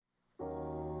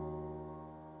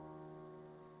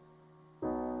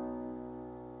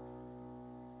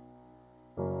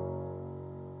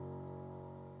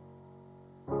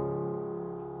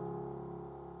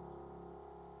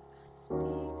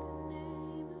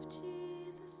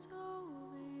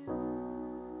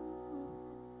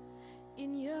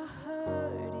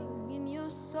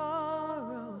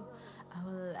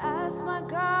ask my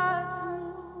God to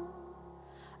move.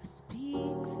 I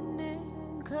speak the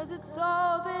name, 'cause it's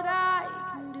all that I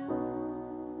can do.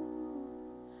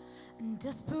 In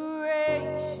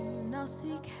desperation, I'll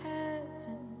seek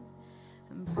heaven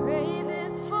and pray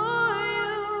this for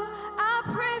you. I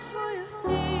pray for your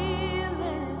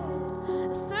healing.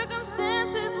 The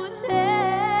circumstances will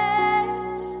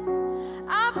change.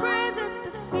 I pray that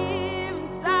the fear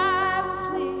inside will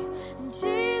flee. In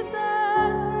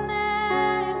Jesus'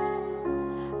 name,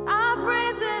 I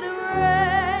pray that a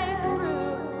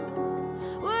breakthrough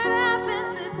would happen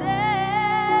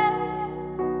today.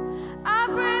 I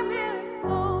pray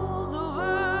miracles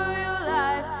over your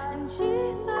life. In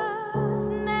Jesus'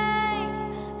 name,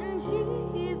 in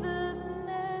Jesus'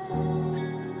 name.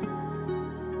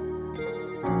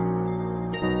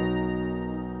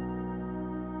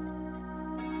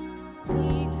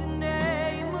 Speak the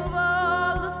name of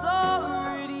all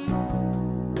authority,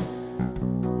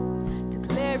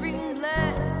 declaring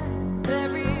blessings,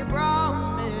 every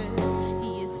promise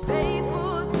He is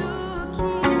faithful to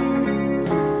keep.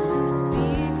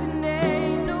 Speak the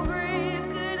name, no grave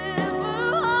could ever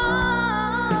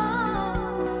harm.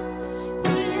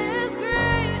 He is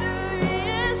greater, He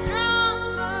is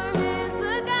stronger, He's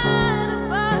the God of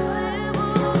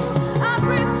possible. I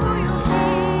pray for your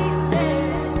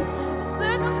healing. The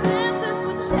circumstances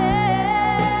will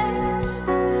change.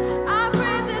 I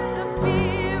pray that the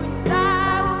fear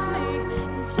inside will flee.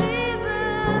 In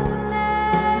Jesus'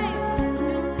 name,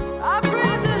 I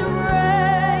pray that a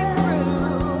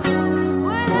breakthrough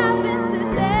would happen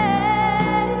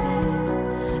today.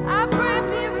 I pray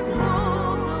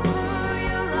miracles over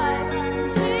your life. In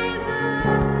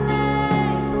Jesus'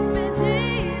 name, in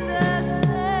Jesus'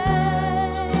 name.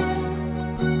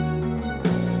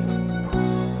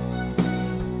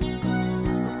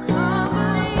 Come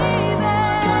believe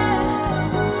it,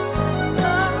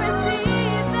 come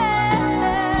receive it.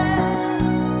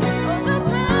 Oh, the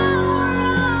power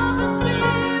of the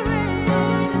Spirit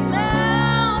is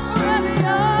now forever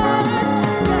yours.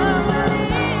 Come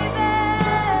believe it,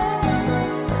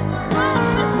 come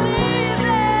receive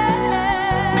it.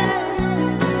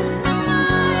 In the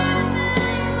mighty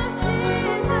name of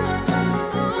Jesus,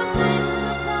 all things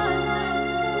are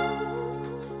possible.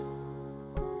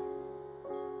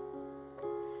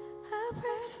 I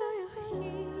pray for your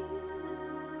healing.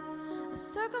 The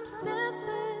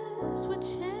circumstances will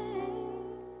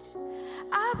change.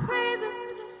 I pray that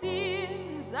the fear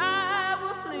inside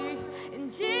will flee. In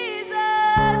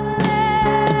Jesus'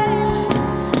 name,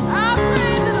 I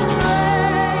pray that a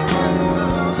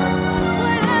breakthrough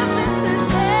would happen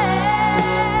today.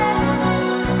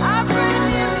 I pray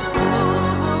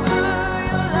miracles over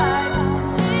your life. In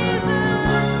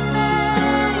Jesus'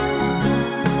 name,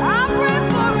 I pray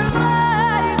for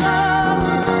revival,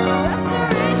 the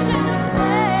restoration of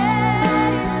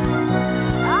faith.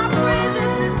 I pray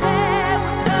that the dead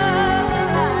will come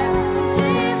alive. In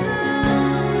Jesus'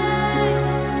 name,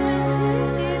 in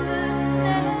Jesus'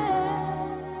 name.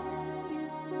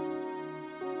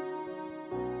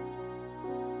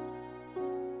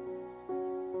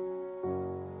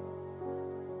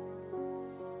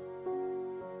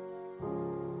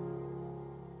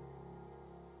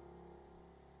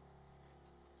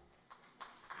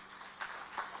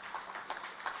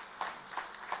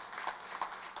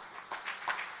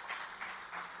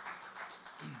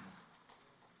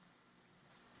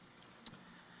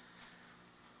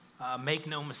 Make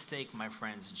no mistake, my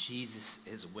friends, Jesus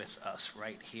is with us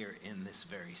right here in this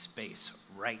very space,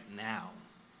 right now.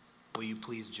 Will you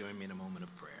please join me in a moment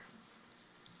of prayer?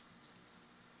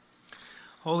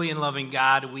 Holy and loving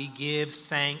God, we give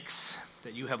thanks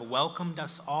that you have welcomed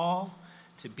us all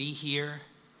to be here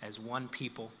as one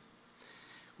people.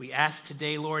 We ask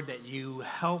today, Lord, that you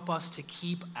help us to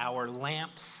keep our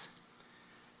lamps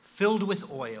filled with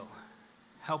oil.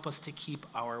 Help us to keep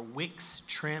our wicks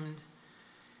trimmed,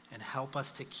 and help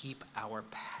us to keep our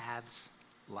paths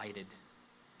lighted.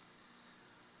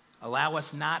 Allow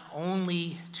us not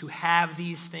only to have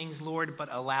these things, Lord, but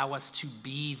allow us to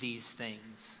be these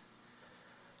things.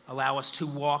 Allow us to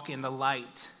walk in the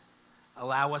light.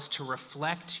 Allow us to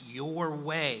reflect your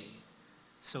way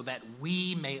so that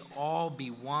we may all be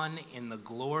one in the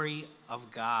glory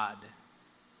of God.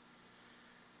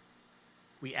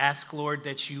 We ask, Lord,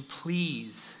 that you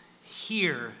please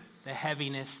hear the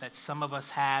heaviness that some of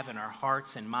us have in our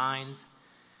hearts and minds.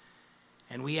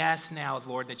 And we ask now,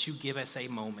 Lord, that you give us a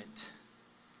moment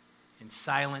in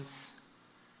silence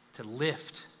to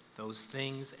lift those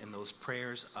things and those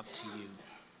prayers up to you.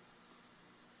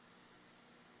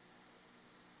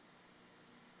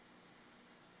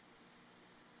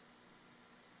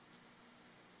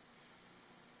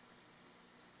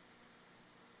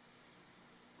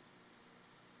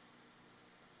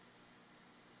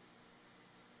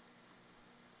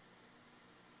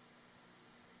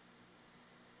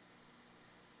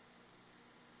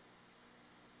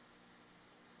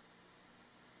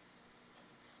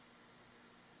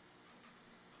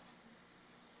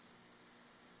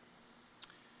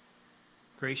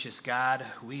 Gracious God,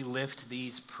 we lift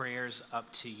these prayers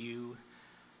up to you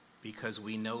because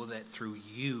we know that through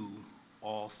you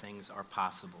all things are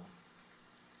possible.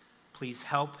 Please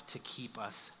help to keep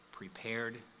us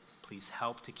prepared. Please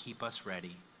help to keep us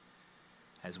ready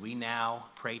as we now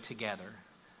pray together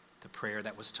the prayer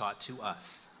that was taught to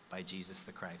us by Jesus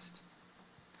the Christ.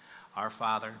 Our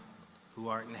Father, who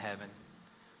art in heaven,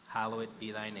 hallowed be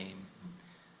thy name.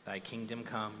 Thy kingdom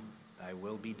come, thy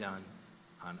will be done,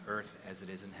 on earth as it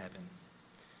is in heaven.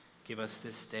 Give us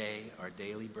this day our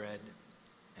daily bread,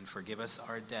 and forgive us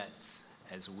our debts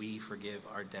as we forgive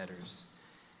our debtors.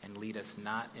 And lead us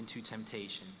not into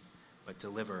temptation, but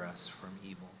deliver us from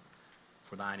evil.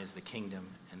 For thine is the kingdom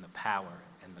and the power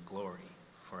and the glory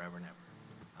forever and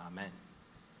ever. Amen.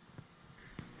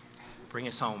 Bring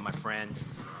us home, my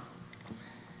friends.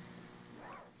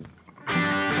 Friends,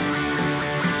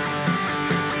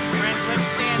 let's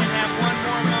stand and have one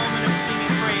more moment of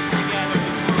singing praise together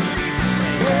before we leave this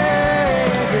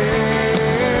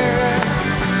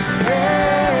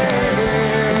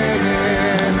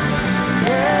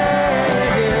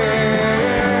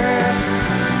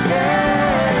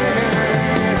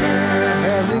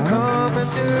As we come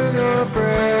into your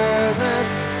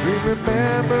presence, we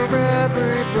remember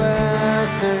every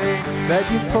blessing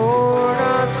that you poured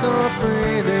out so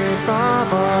freely from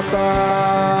above.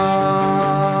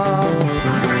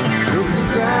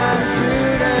 With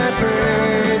gratitude and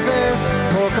praises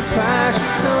for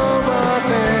compassion so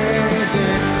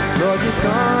amazing, Lord, we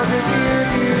come to give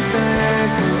you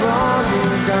thanks for all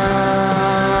you've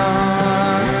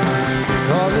done.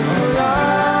 Because of your love,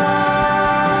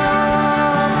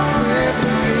 we're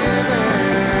forgiven.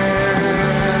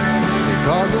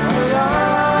 Because of your love,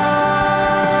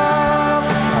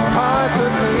 our hearts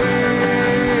are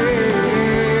clean.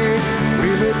 We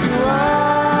lift you up,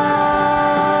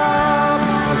 a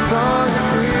song of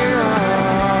freedom.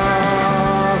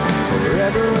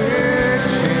 Forever we're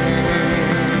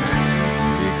changed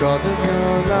because of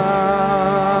your love.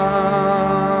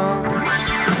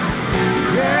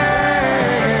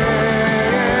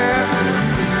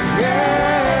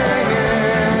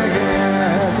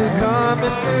 As we come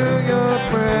into your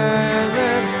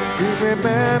presence, we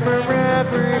remember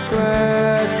every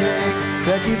blessing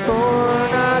that you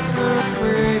poured out so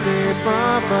freely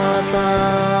from above.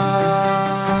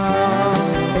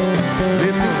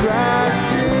 Lift your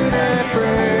gratitude and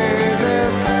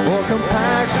praises for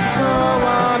compassion so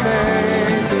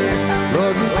amazing.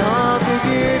 Lord, we come to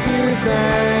give you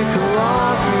thanks for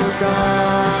all you've done.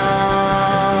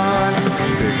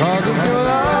 Because of your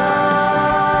love,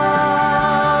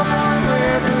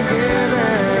 we're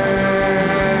forgiven.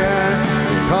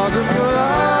 Because of your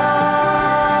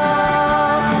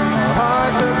love, our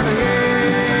hearts are clean.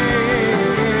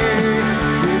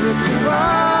 We lift you up,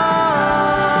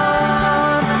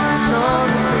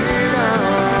 songs of freedom.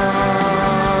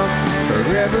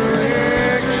 Forever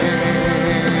we're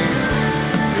changed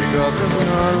because of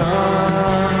your love.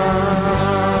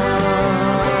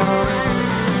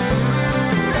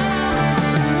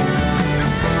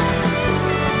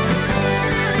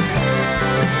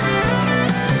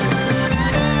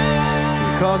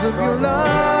 Because of your love,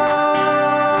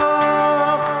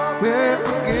 we're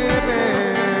forgiven.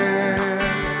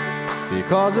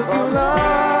 Because of your love,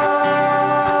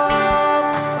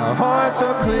 our hearts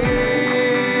are clean.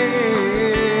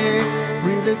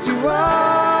 We lift you up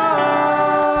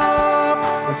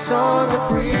with songs of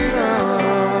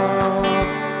freedom.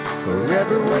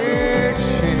 Forever we're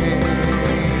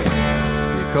changed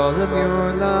because of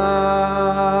your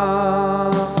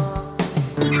love.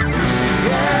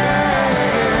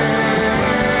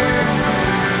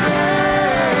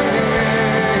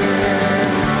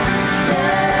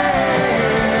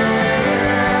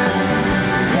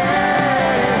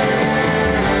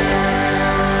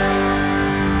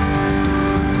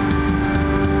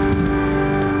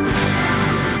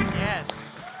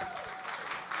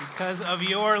 Because of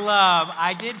your love.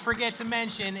 I did forget to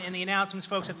mention in the announcements,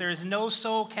 folks, that there is no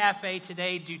Soul Cafe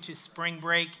today due to spring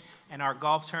break and our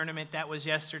golf tournament that was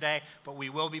yesterday, but we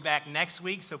will be back next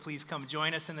week, so please come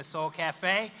join us in the Soul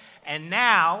Cafe. And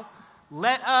now,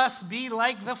 let us be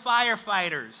like the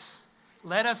firefighters.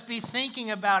 Let us be thinking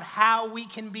about how we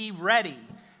can be ready,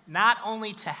 not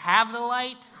only to have the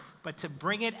light, but to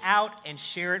bring it out and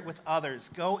share it with others.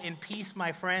 Go in peace,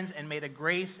 my friends, and may the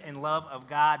grace and love of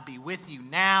God be with you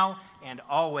now and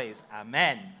always.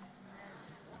 Amen.